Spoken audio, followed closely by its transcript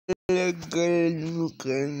galera no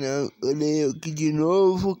canal, olha eu aqui de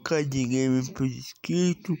novo, Card Game por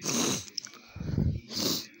inscrito.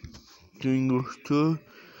 Quem gostou,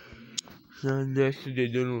 já desce o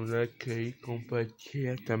dedo no like aí,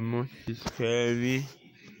 compartilha, tá bom? Se inscreve.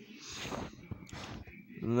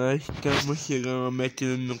 Nós estamos chegando a meta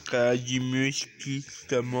no canal de 1000 inscritos,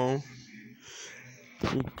 tá bom?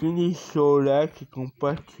 E quem deixou o like,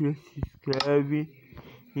 compartilha, se inscreve.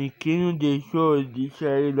 E quem não deixou, deixa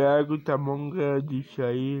aí like, tá bom, galera? Deixa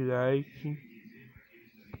aí like.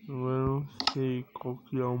 Eu não sei qual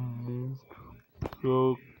que é o mundo.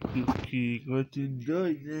 Só que quanto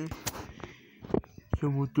dois, né? Sou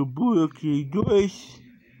muito burro, eu criei dois.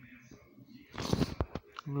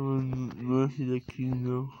 Não esse daqui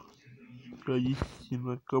não. Fica de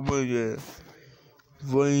cima, calma aí, galera.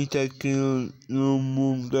 Vou entrar aqui no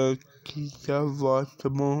mundo aqui que a volta, tá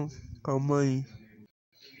bom? Calma aí.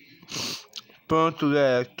 Pronto,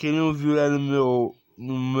 galera. Quem não viu lá no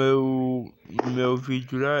meu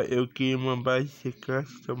vídeo lá, eu criei uma base secreta,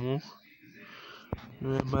 tá bom?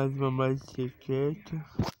 Não é mais uma base secreta.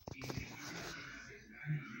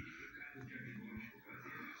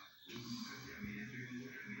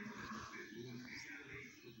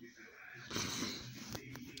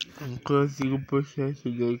 Não consigo puxar isso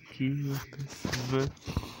daqui pra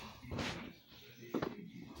cima.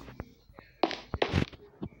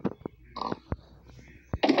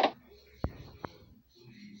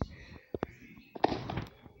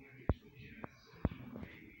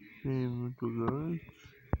 É muito grande.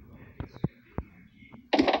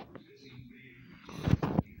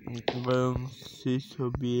 Agora eu não sei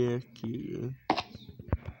subir aqui, né?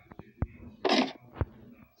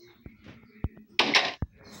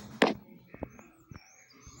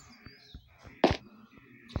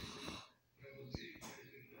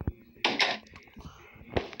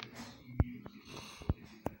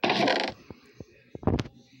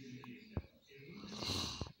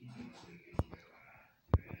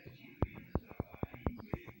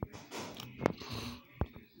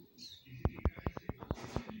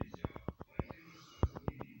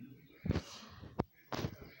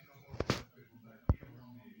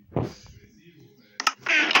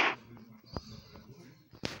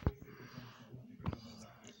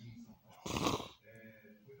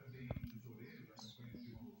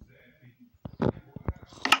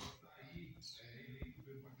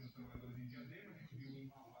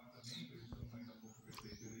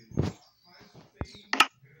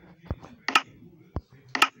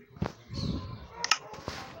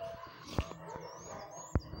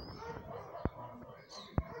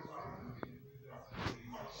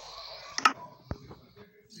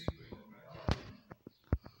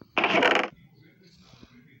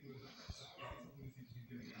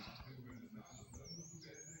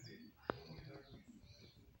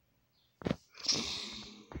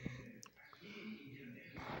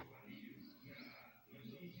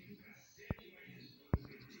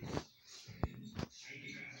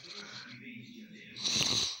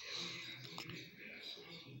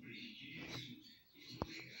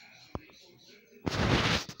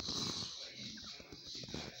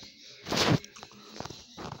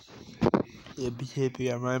 Eu precisei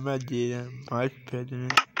pegar mais madeira, mais pedra, né?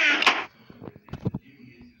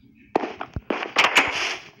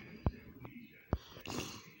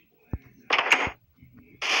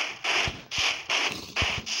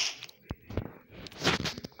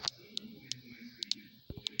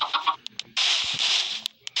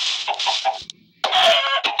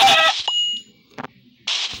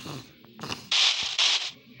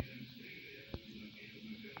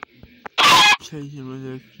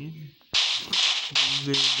 Saímos aqui. Não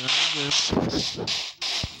veio nada.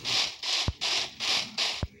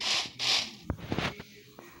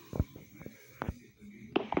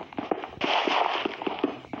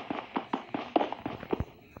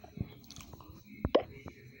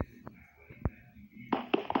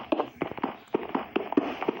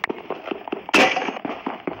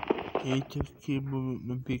 Eita, que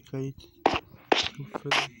uma picareta.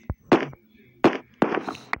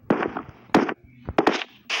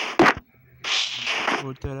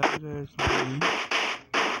 Voltar lá, galera.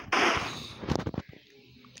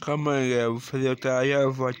 Calma aí, galera. Vou fazer outra já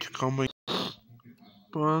volto. Calma aí.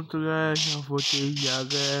 Pronto, galera. Já voltei já,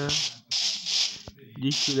 galera.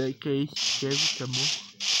 Deixa o like aí, se inscreve, tá bom?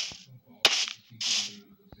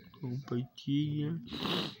 Compartilha.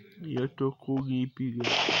 E eu tô com o gripe,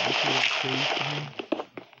 galera. Deixa o like aí, tá bom?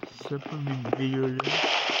 Só pra me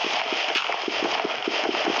melhorar.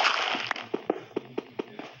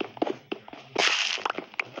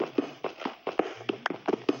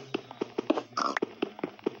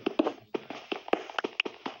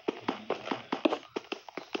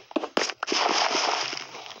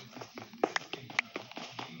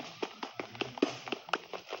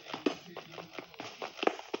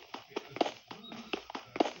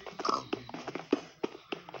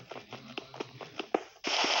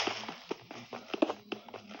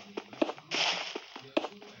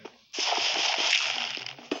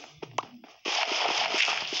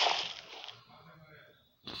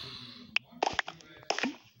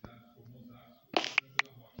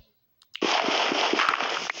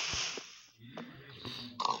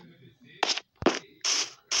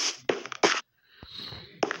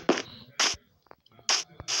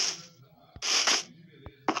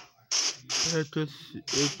 Eu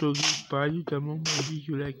tô gripado, tá bom? Pode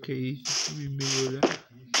jurar que é isso pra me melhorar.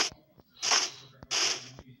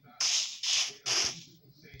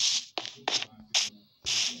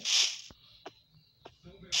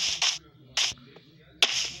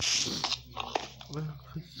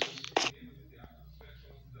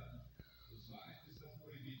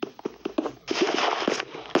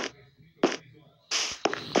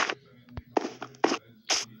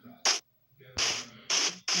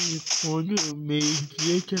 E quando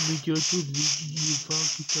meio-dia também tem outro vídeo de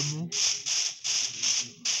volta, tá bom?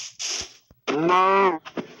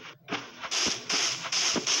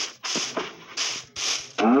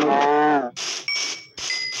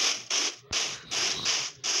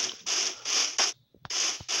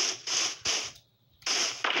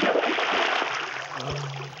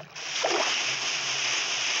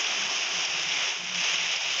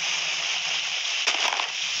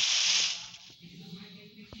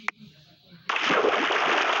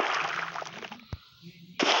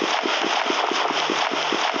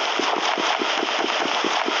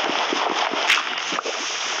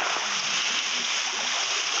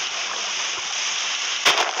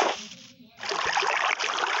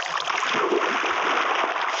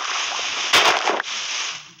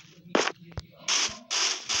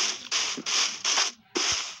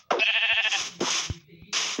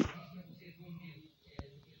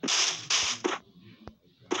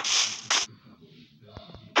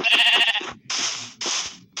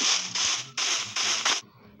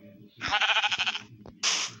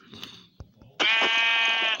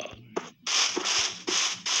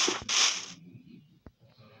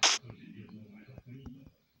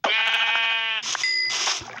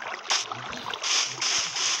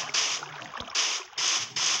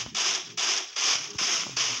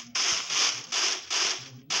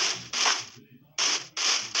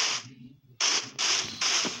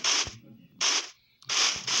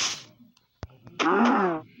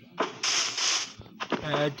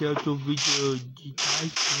 Tem outro vídeo de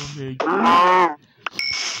tarde, meio-dia.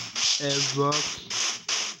 É Vox.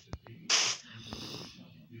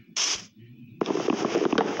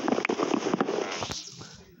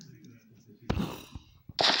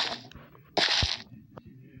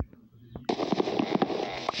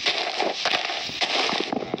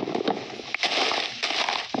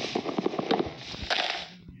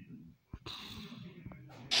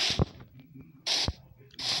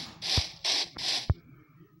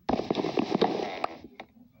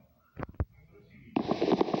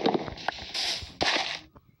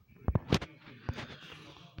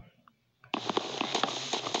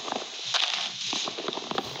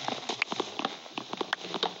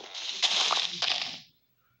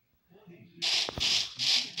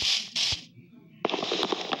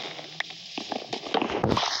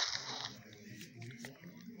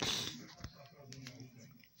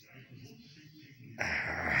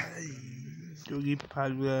 Tô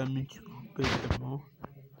gripado, me desculpa, tá bom?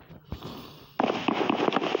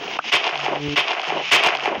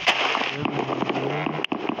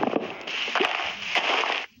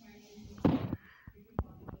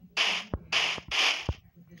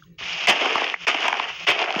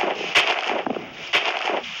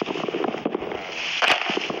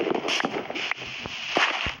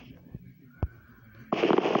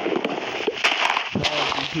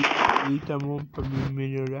 E tá bom pra me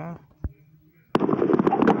melhorar?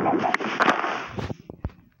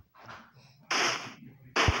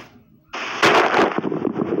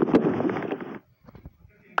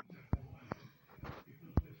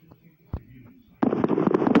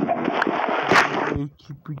 O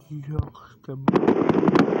tipo de jogos, tá bom?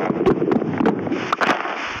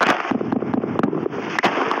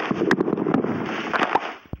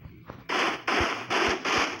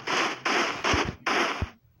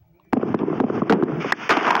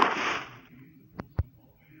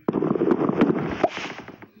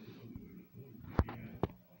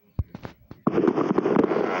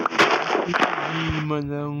 E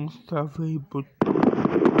mandar um salve aí pro...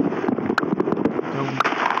 Então,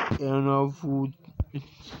 é o novo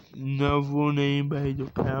lembra do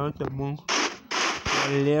canal, tá bom?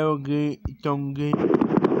 Valeu, então, se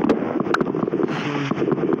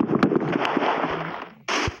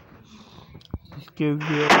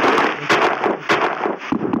inscrever.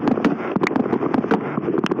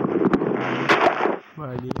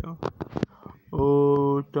 Valeu.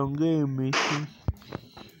 Ô, Tom Game, se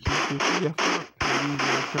você quiser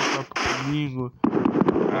falar comigo,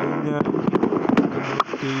 ainda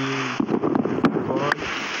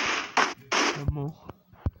tá bom?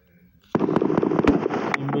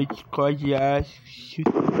 E meu Discord, acho que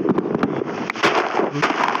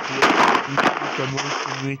tá bom?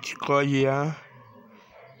 Tem muito código lá,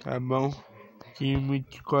 tá bom? Tem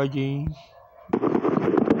muito código aí,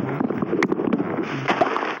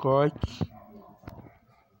 corte,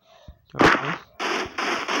 tá bom?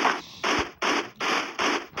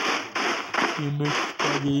 Tem muito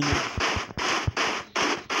código aí.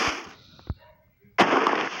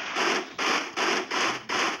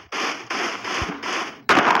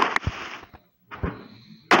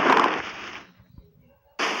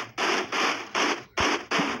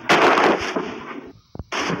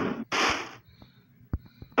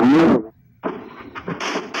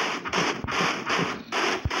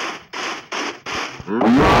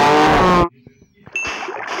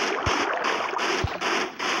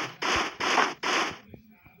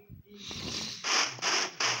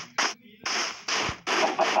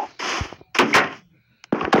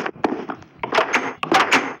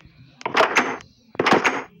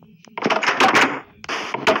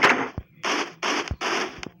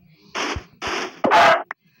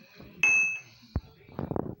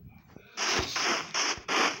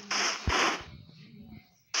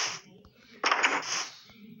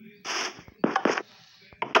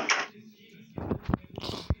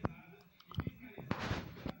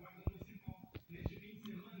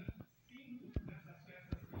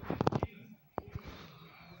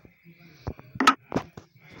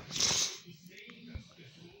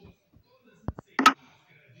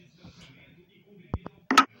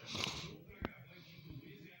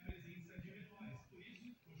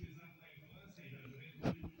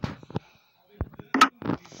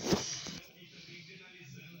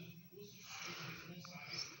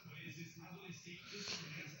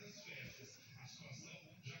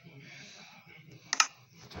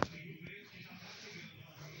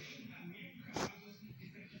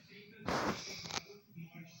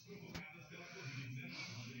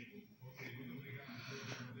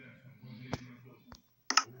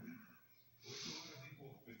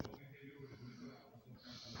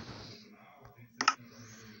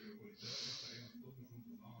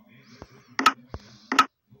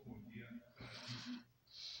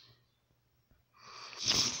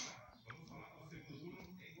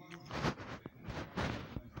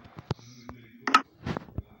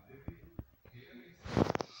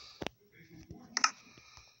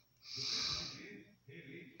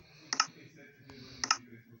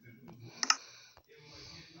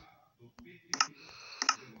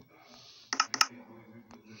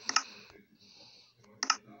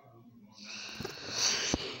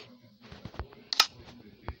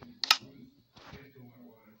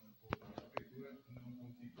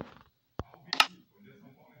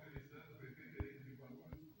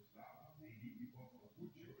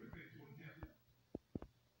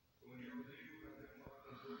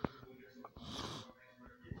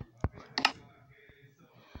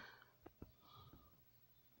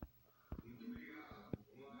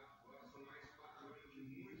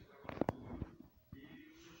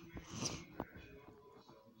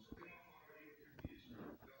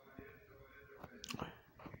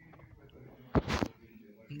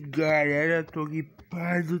 Galera, tô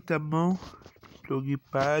gripado, tá bom? Tô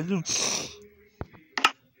gripado.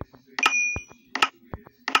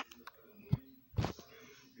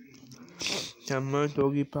 Tá bom, tô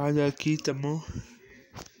gripado aqui, tá bom?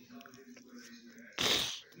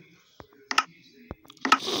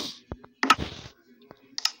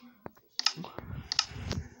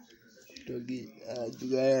 Tô gripado,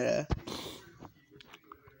 galera.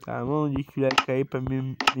 Tá bom? Deixa o like aí pra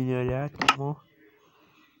me melhorar, tá bom?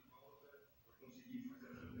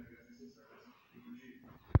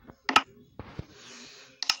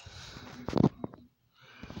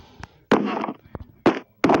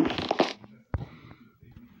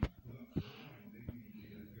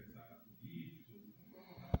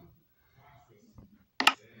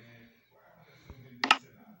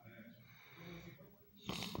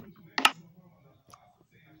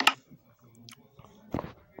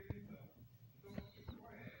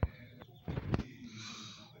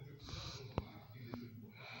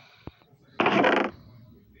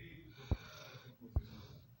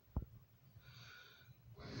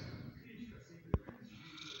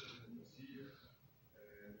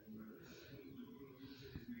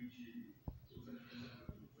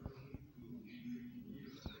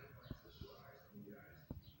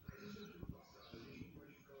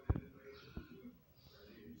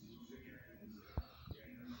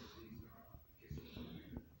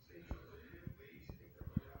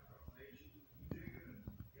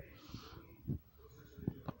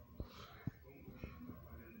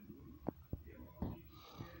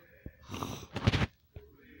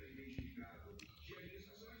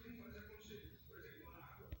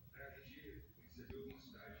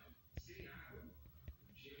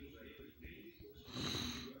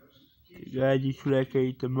 Já deixa o like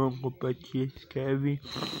aí, tá bom? Compartilha, se inscreve.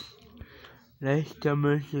 Nós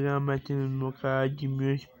estamos chegando batendo no canal de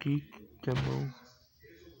 1.000 inscritos, tá bom?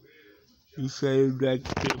 Isso aí o like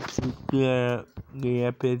que eu preciso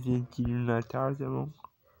ganhar presente no Natal, tá bom?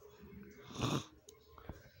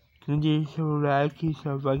 Quem deixa o like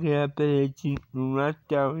só vai ganhar presente no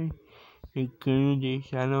Natal, hein? E quem não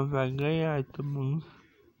deixar não vai ganhar, tá bom?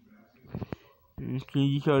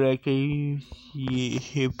 Quem deixa o like aí,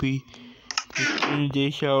 quem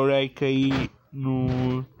deixa o like aí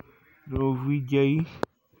no vídeo aí,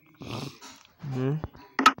 né?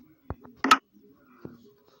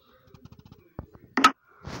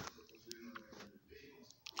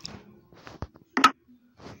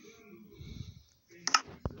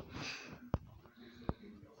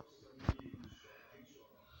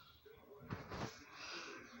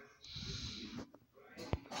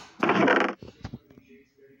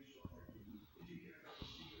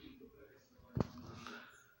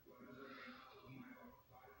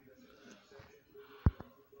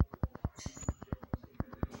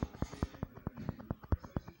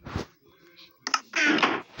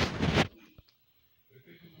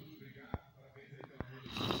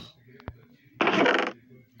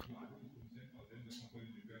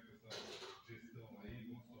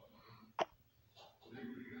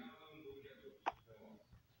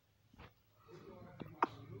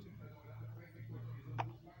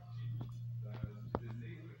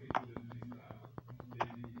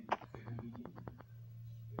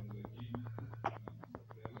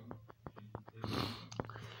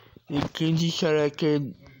 E quem deixa o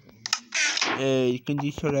like quem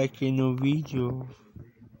deixa o like no vídeo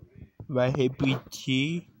vai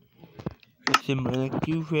repetir na semana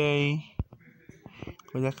que vem.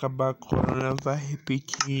 Quando acabar a corona vai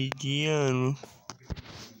repetir de ano.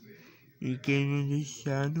 E quem não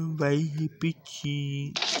deixar não vai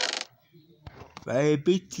repetir. Vai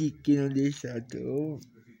repetir quem não deixar, então.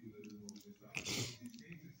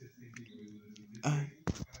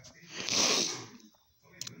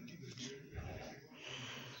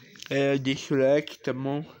 Deixa o like, tá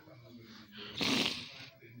bom?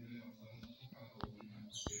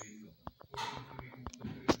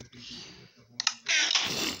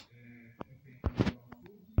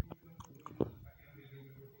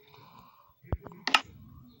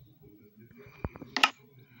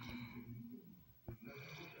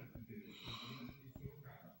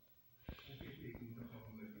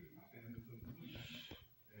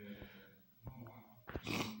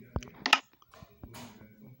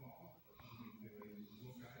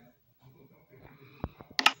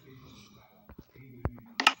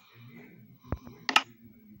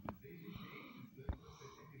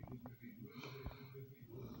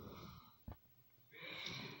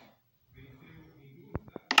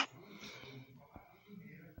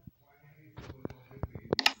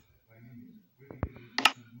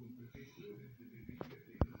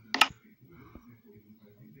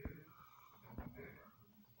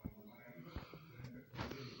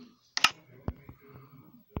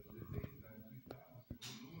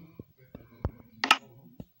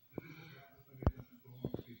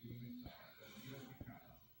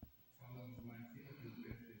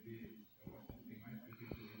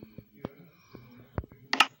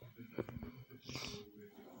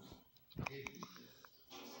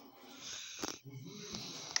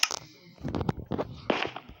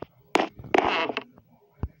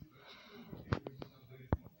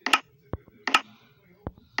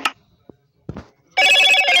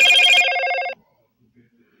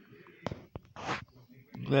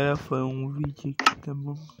 Agora foi um vídeo aqui, tá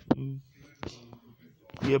bom?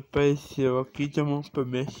 E apareceu aqui, tá bom? Pra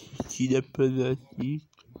me assistir, depois eu assisto.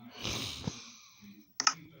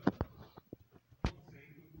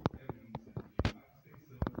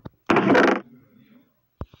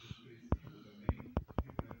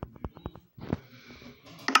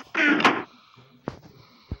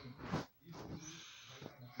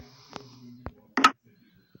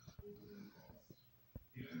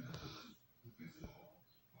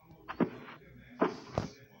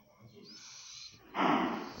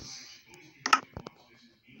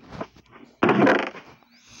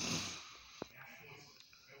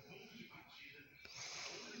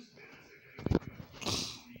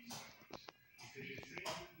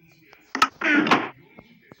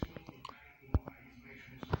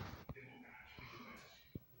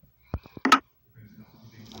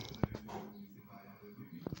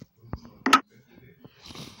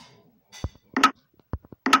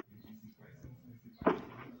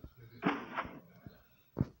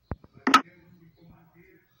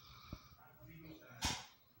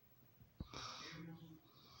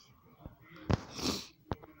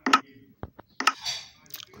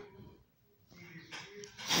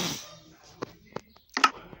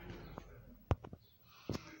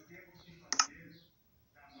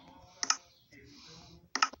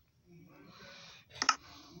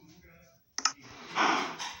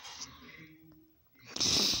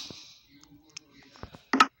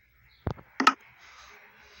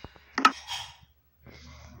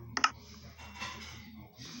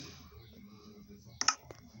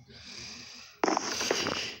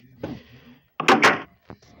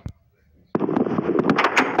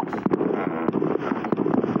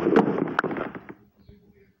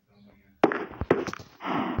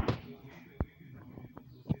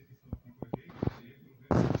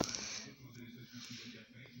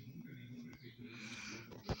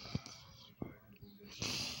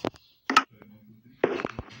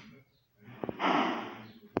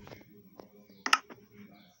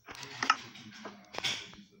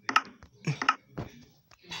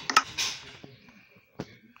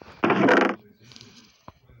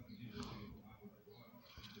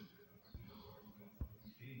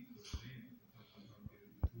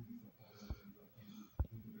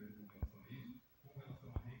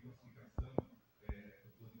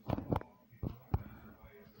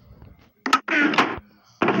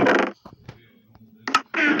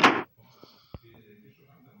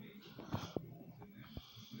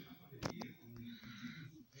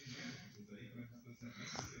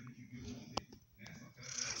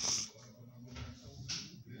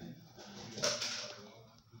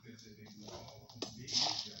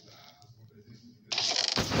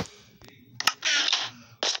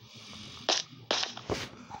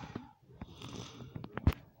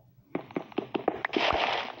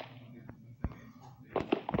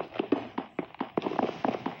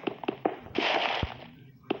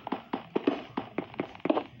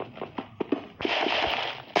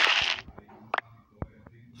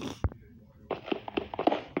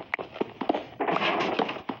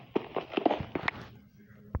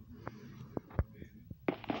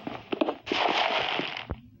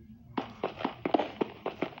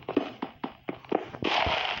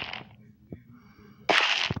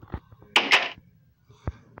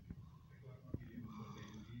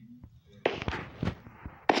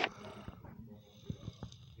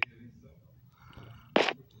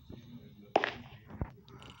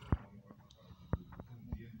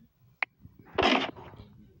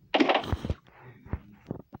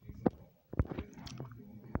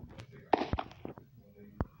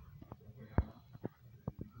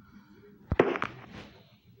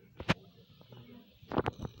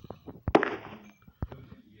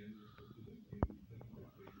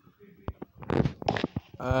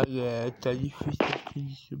 Ah, galera, tá difícil aqui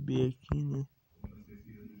de subir aqui, né?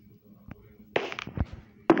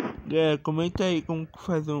 Galera, comenta aí como que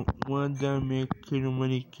faz um andamento aqui no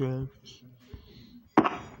Minecraft.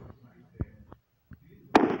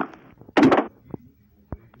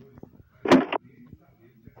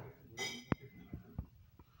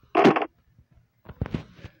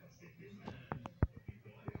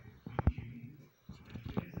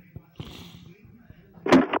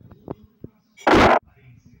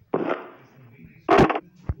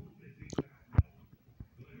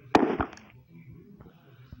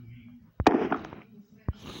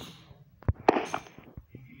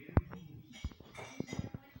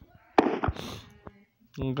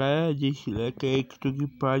 Galera, deixa o like aí que tô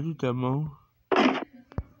gripado, tá bom?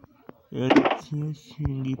 Eu nasci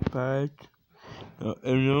assim gripado.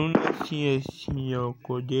 Eu não nasci assim, eu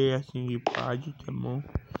acordei assim gripado, tá bom?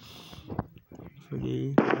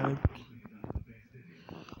 Falei errado.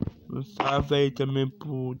 Um salve aí também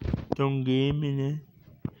pro Tom Game, né?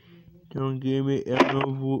 Tom Game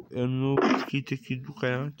é o novo inscrito aqui do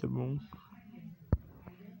canal, tá bom?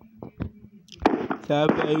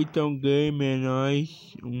 Salve aí, Tom Game, é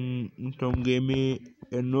nóis. Um Tom Game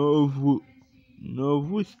é novo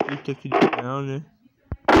inscrito aqui do canal, né?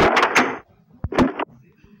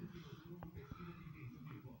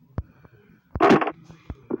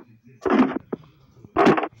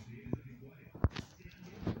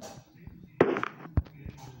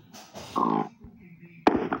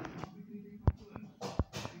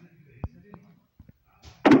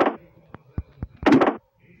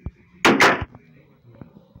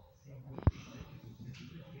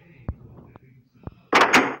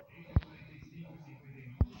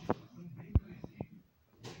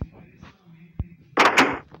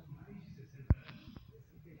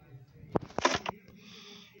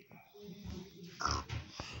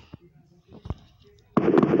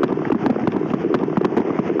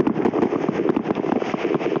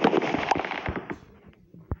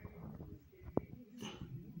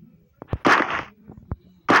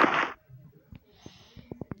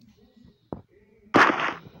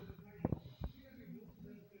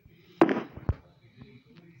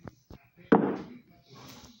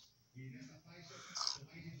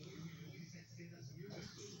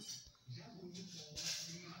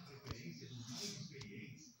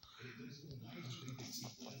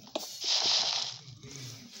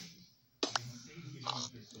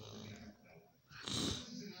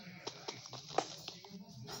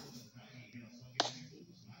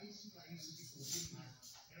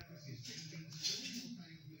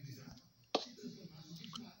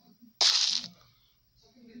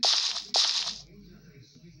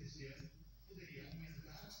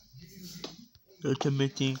 Eu também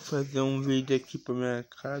tenho que fazer um vídeo aqui pra minha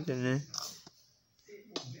casa, né?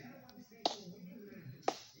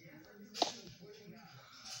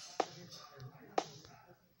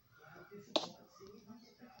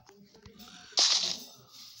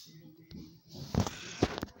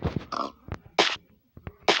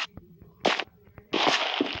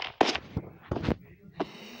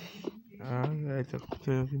 Ah, galera, tá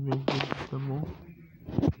acontecendo aqui meu vídeo, tá bom?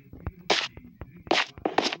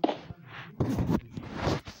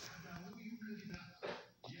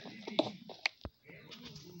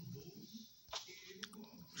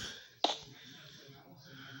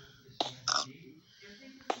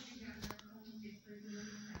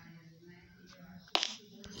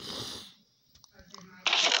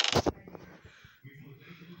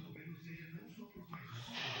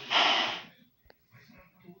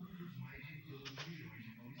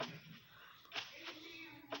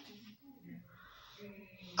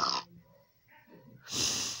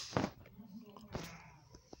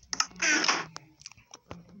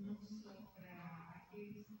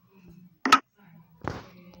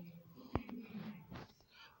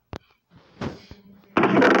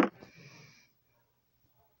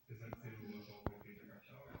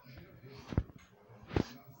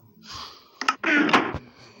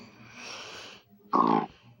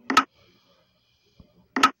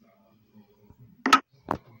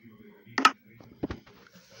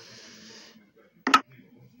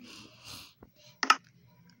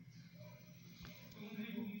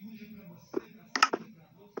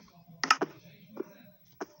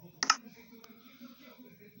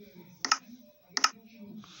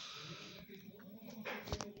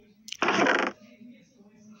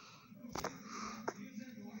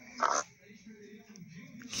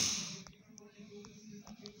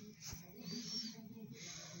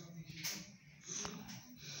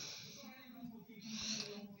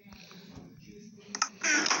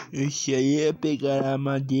 Esse aí é pegar a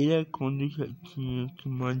madeira quando já tinha que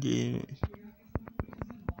madeira.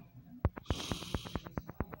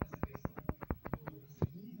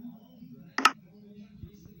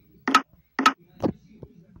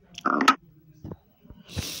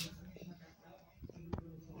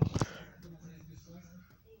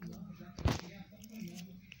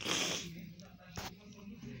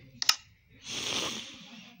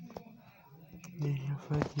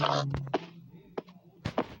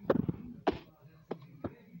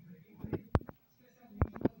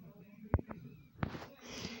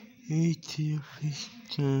 Eita, eu fiz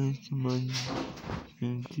tanto, mano.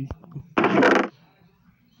 Gente.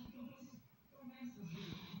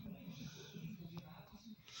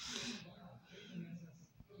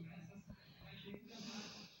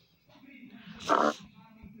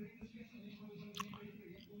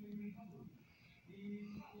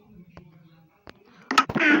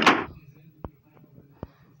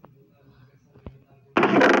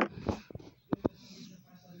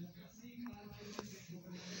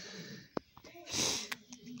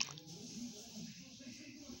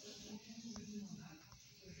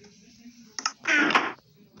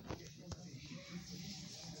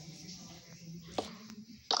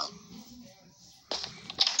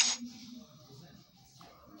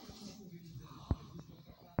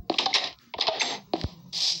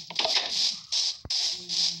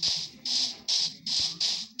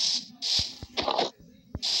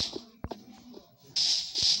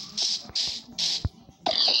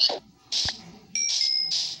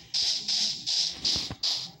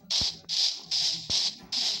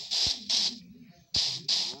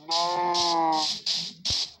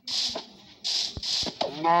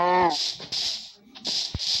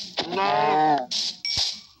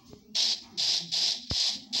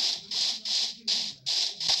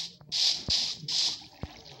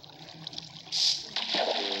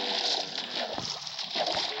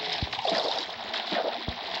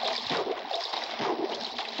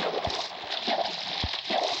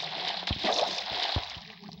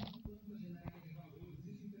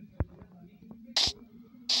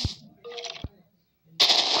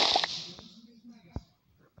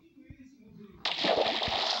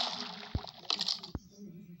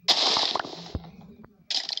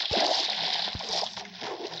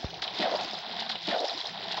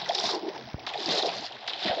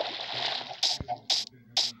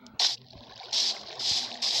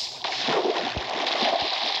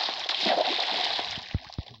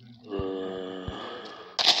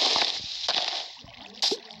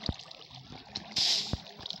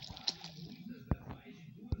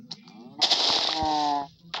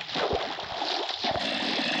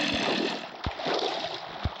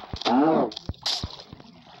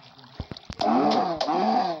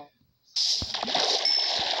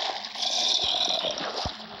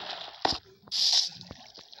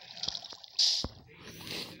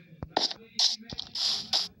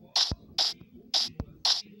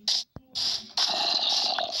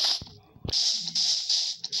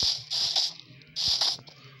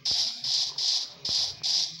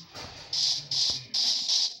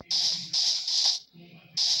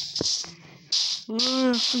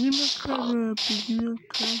 Pedi minha cara, pedi minha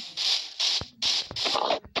cara.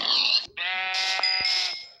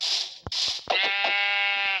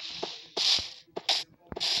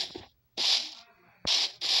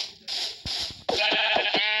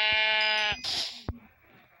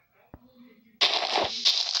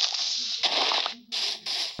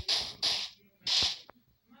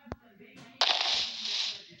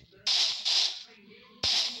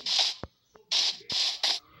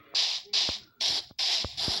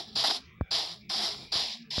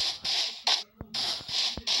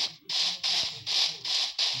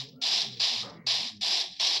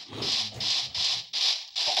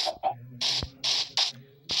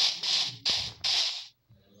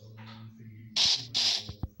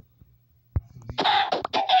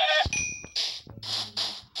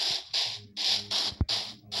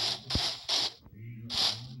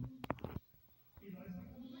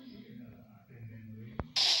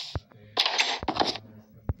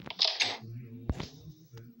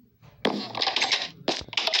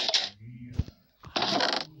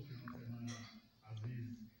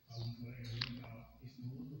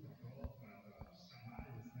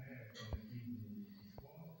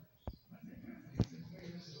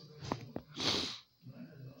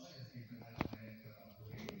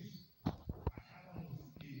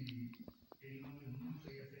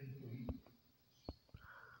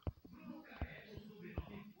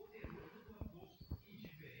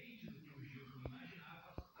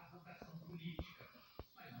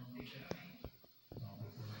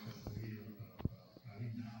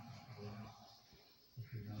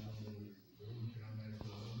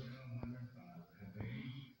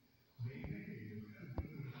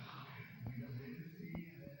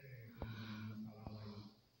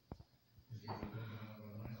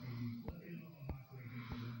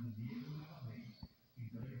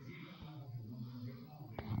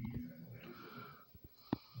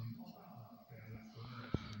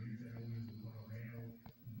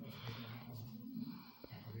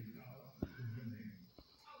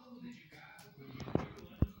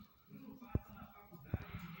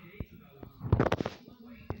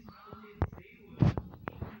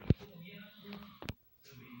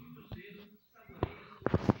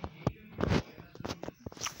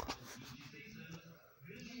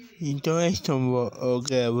 Então é isso,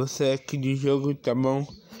 galera, você aqui do jogo, tá bom?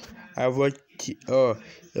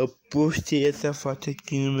 Eu postei essa foto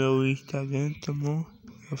aqui no meu Instagram, tá bom?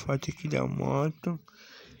 A foto aqui da moto.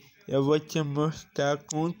 Eu vou te mostrar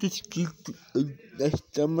quantos que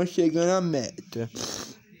estamos chegando à meta.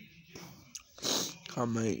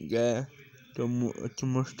 Calma aí, galera. Eu vou te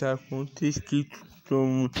mostrar quantos inscritos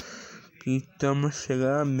que estamos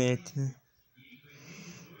chegando à meta, né?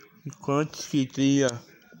 E quantos inscritos aí,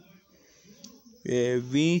 ó?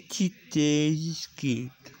 23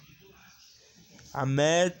 inscritos. A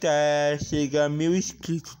meta é chegar a 1000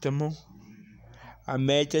 inscritos, tá bom? A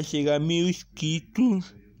meta é chegar a 1000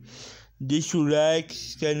 inscritos. Deixa o like, se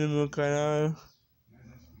inscreve no meu canal.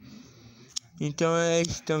 Então é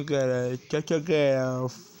isso, então, galera. Tchau, tchau, galera.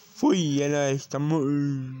 Fui, é nóis. Tamo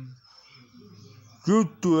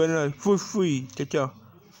junto, é nóis. Fui. Tchau, tchau.